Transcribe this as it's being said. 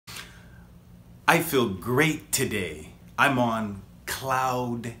I feel great today. I'm on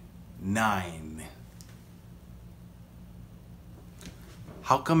cloud 9.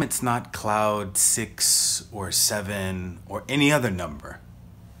 How come it's not cloud 6 or 7 or any other number?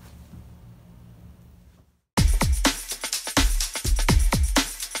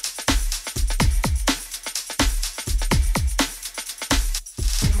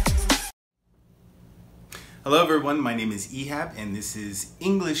 Hello everyone, my name is Ehab and this is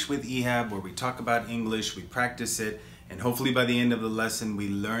English with Ehab, where we talk about English, we practice it, and hopefully by the end of the lesson we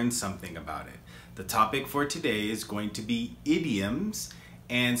learn something about it. The topic for today is going to be idioms,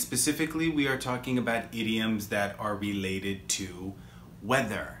 and specifically we are talking about idioms that are related to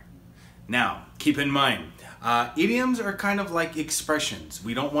weather. Now, keep in mind, idioms are kind of like expressions.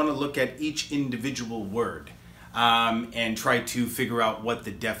 We don't want to look at each individual word and try to figure out what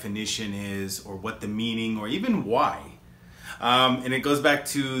the definition is or what the meaning or even why. And it goes back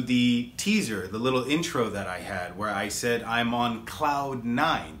to the teaser, the little intro that I had where I said I'm on cloud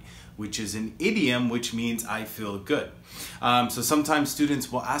 9, which is an idiom which means I feel good. So sometimes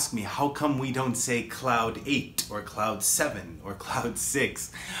students will ask me, how come we don't say cloud 8 or cloud 7 or cloud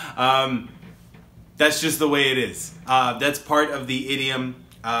 6? That's just the way it is. That's part of the idiom.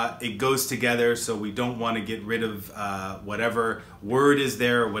 It goes together, so we don't want to get rid of whatever word is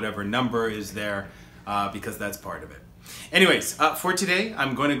there or whatever number is there because that's part of it. Anyways, for today,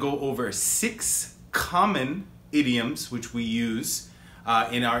 I'm going to go over 6 common idioms which we use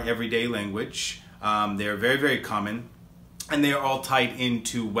in our everyday language. They're very, very common, and they are all tied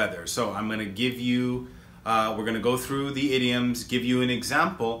into weather. So I'm going to give you, we're going to go through the idioms, give you an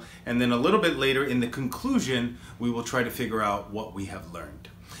example, and then a little bit later in the conclusion, we will try to figure out what we have learned.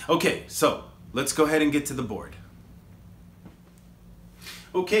 Okay, so let's go ahead and get to the board.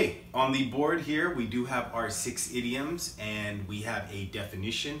 Okay, on the board here, we do have our 6 idioms, and we have a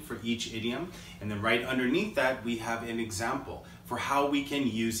definition for each idiom. And then right underneath that, we have an example for how we can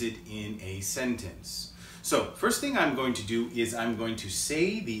use it in a sentence. So first thing I'm going to do is I'm going to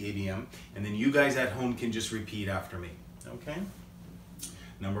say the idiom, and then you guys at home can just repeat after me, okay?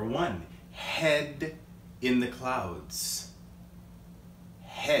 Number 1, head in the clouds.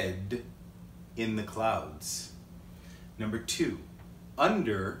 Head in the clouds. Number 2,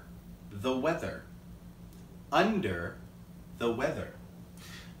 under the weather. Under the weather.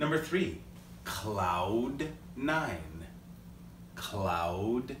 Number 3, cloud 9.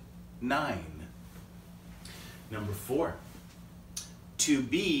 Cloud 9. Number 4, to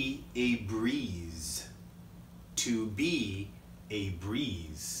be a breeze. To be a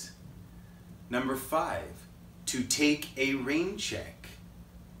breeze. Number 5, to take a rain check.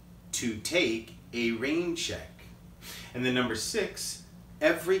 To take a rain check. And then number 6,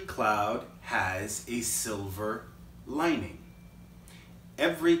 every cloud has a silver lining.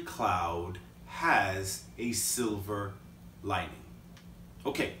 Every cloud has a silver lining.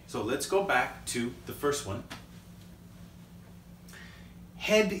 Okay, so let's go back to the first one.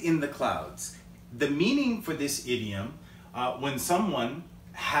 Head in the clouds. The meaning for this idiom, when someone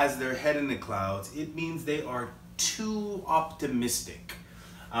has their head in the clouds, it means they are too optimistic,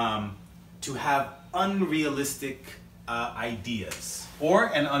 to have unrealistic ideas, or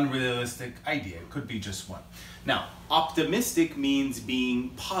an unrealistic idea. It could be just one. Now, optimistic means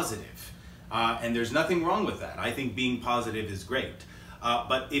being positive, and there's nothing wrong with that. I think being positive is great.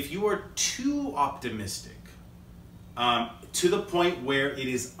 But if you are too optimistic, to the point where it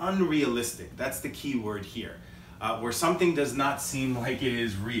is unrealistic, that's the key word here, where something does not seem like it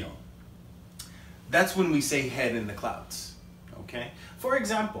is real, that's when we say head in the clouds, okay? For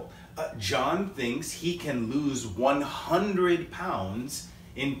example, John thinks he can lose 100 pounds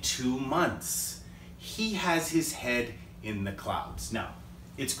in 2 months. He has his head in the clouds. Now,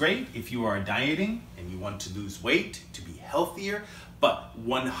 it's great if you are dieting and you want to lose weight, to be healthier, but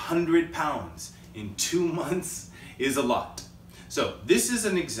 100 pounds in 2 months is a lot. So this is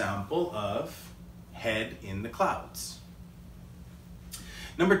an example of head in the clouds.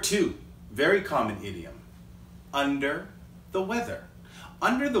 Number 2, very common idiom, under the weather.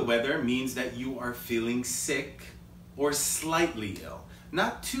 Under the weather means that you are feeling sick or slightly ill.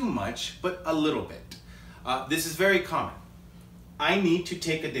 Not too much, but a little bit. This is very common. I need to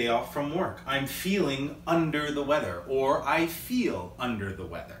take a day off from work. I'm feeling under the weather, or I feel under the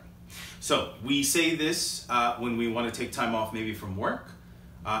weather. So we say this when we want to take time off, maybe from work,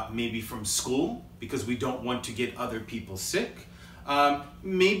 maybe from school, because we don't want to get other people sick.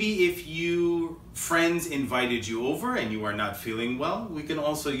 Maybe if your friends invited you over and you are not feeling well, we can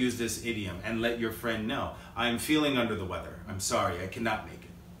also use this idiom and let your friend know, I'm feeling under the weather. I'm sorry, I cannot make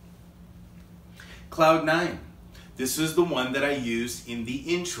it. Cloud 9. This is the one that I used in the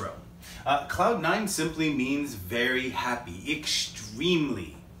intro. Cloud 9 simply means very happy,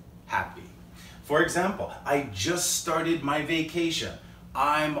 extremely happy. For example, I just started my vacation.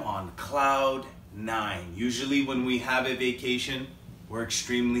 I'm on cloud 9. Usually when we have a vacation, we're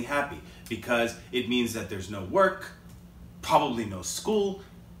extremely happy because it means that there's no work, probably no school.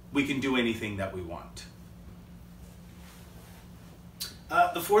 We can do anything that we want.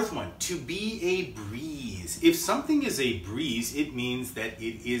 The fourth one, to be a breeze. If something is a breeze, it means that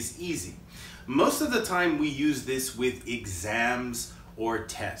it is easy. Most of the time we use this with exams or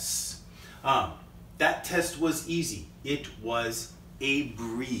tests. That test was easy. It was a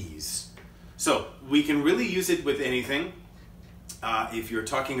breeze. So we can really use it with anything. If you're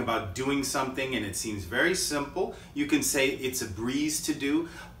talking about doing something and it seems very simple, you can say it's a breeze to do.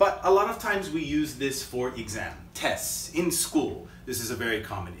 But a lot of times we use this for exam, tests, in school. This is a very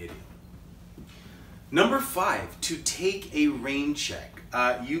common idiom. Number 5, to take a rain check.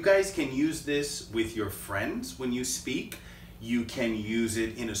 You guys can use this with your friends when you speak. You can use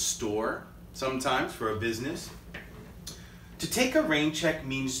it in a store sometimes for a business. To take a rain check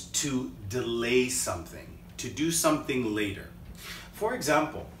means to delay something, to do something later. For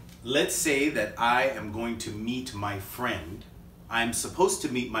example, let's say that I am going to meet my friend. I'm supposed to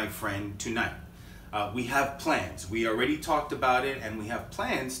meet my friend tonight. We have plans. We already talked about it and we have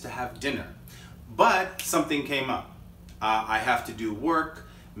plans to have dinner. But something came up. I have to do work.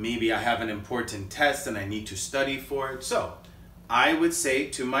 Maybe I have an important test and I need to study for it. So I would say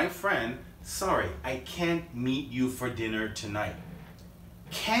to my friend, sorry, I can't meet you for dinner tonight.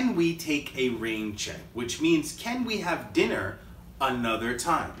 Can we take a rain check? Which means, can we have dinner another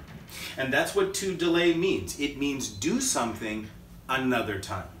time? And that's what to delay means. It means do something another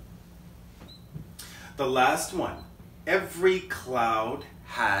time. The last one, every cloud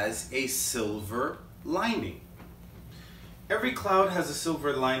has a silver lining. Every cloud has a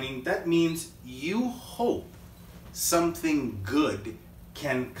silver lining. That means you hope something good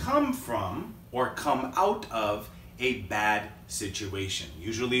can come from or come out of a bad situation.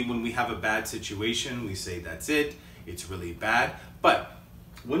 Usually when we have a bad situation, we say that's it, it's really bad. But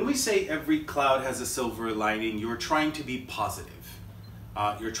when we say every cloud has a silver lining, you're trying to be positive.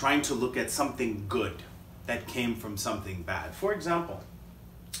 You're trying to look at something good that came from something bad. For example,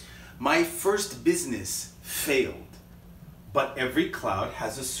 my first business failed, but every cloud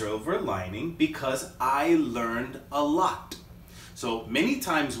has a silver lining because I learned a lot. So many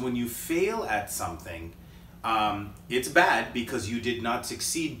times when you fail at something, it's bad because you did not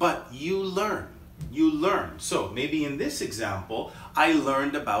succeed, but you learn. You learn. So maybe in this example, I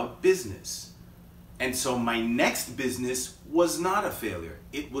learned about business. And so my next business was not a failure.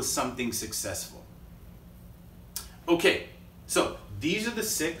 It was something successful. Okay, so these are the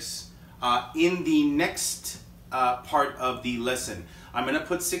 6. In the next part of the lesson, I'm going to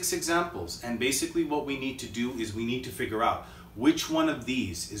put 6 examples. And basically what we need to do is we need to figure out which one of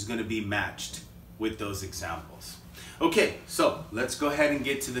these is going to be matched with those examples. Okay, so let's go ahead and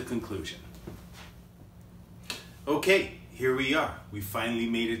get to the conclusion. Okay, here we are. We finally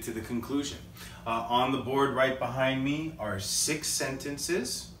made it to the conclusion. On the board right behind me are 6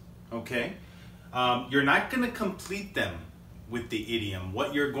 sentences. Okay, you're not going to complete them with the idiom.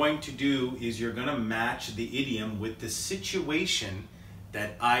 What you're going to do is you're going to match the idiom with the situation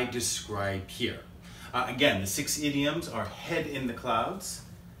that I describe here. Again, the 6 idioms are head in the clouds,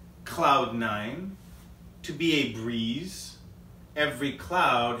 cloud 9, to be a breeze, every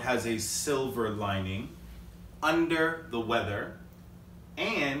cloud has a silver lining, under the weather,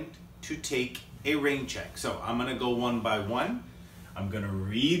 and to take a rain check. So I'm going to go one by one. I'm going to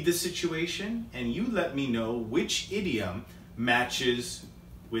read the situation and you let me know which idiom matches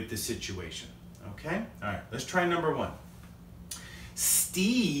with the situation. Okay? All right, let's try number 1.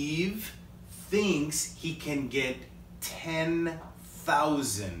 Steve thinks he can get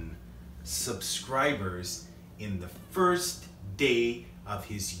 10,000 subscribers in the first day of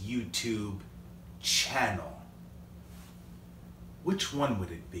his YouTube channel. Which one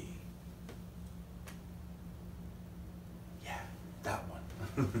would it be? Yeah, that one.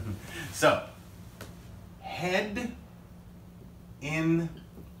 So, head in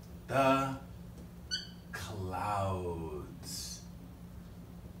the clouds.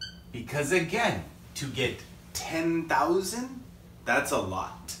 Because again, to get 10,000, that's a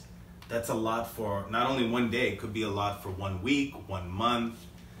lot. That's a lot for not only one day, it could be a lot for 1 week, 1 month.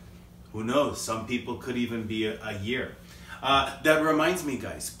 Who knows? Some people could even be a year. That reminds me,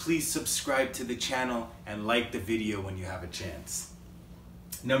 guys, please subscribe to the channel and like the video when you have a chance.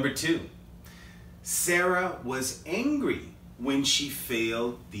 Number 2, Sarah was angry when she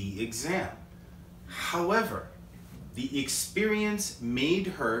failed the exam. However, the experience made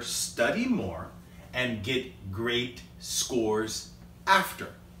her study more and get great scores after.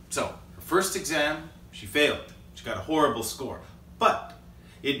 So, her first exam, she failed. She got a horrible score. But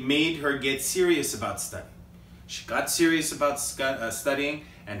it made her get serious about studying. She got serious about studying,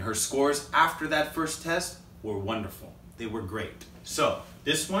 and her scores after that first test were wonderful. They were great. So,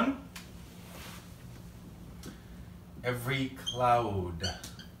 this one, every cloud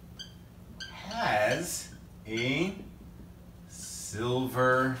has a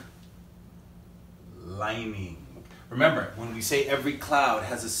silver lining. Remember, when we say every cloud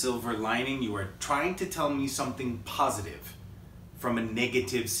has a silver lining, you are trying to tell me something positive from a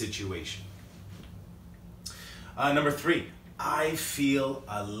negative situation. Number 3, I feel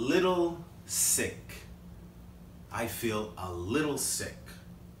a little sick. I feel a little sick.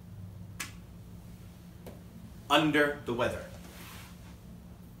 Under the weather.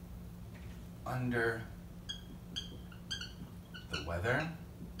 Under the weather.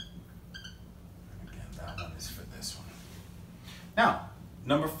 Again, that one is for this one. Now,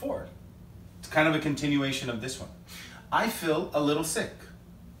 number 4. It's kind of a continuation of this one. I feel a little sick.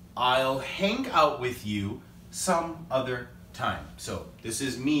 I'll hang out with you some other time. So this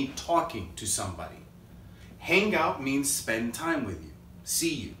is me talking to somebody. Hang out means spend time with you,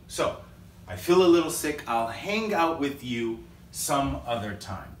 see you. So I feel a little sick. I'll hang out with you some other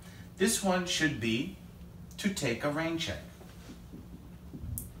time. This one should be to take a rain check.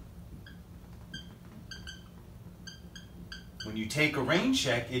 When you take a rain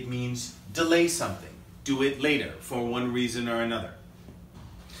check, it means delay something. Do it later for one reason or another.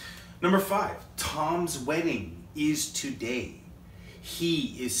 Number 5, Tom's wedding is today.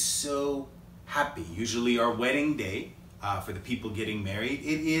 He is so happy. Usually our wedding day, for the people getting married,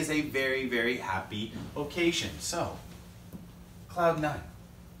 it is a very, very happy occasion. So, cloud 9.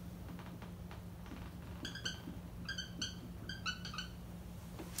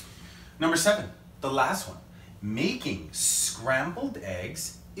 Number 7, the last one. Making scrambled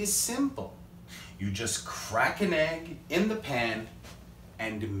eggs is simple. You just crack an egg in the pan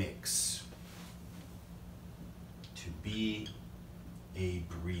and mix. To be a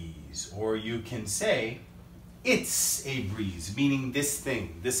breeze. Or you can say, it's a breeze, meaning this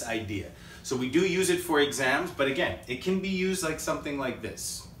thing, this idea. So we do use it for exams, but again, it can be used like something like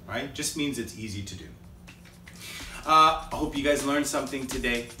this, right? Just means it's easy to do. I hope you guys learned something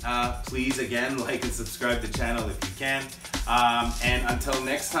today. Please, again, like and subscribe to the channel if you can. And until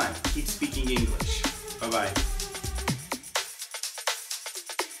next time, keep speaking English. Bye-bye.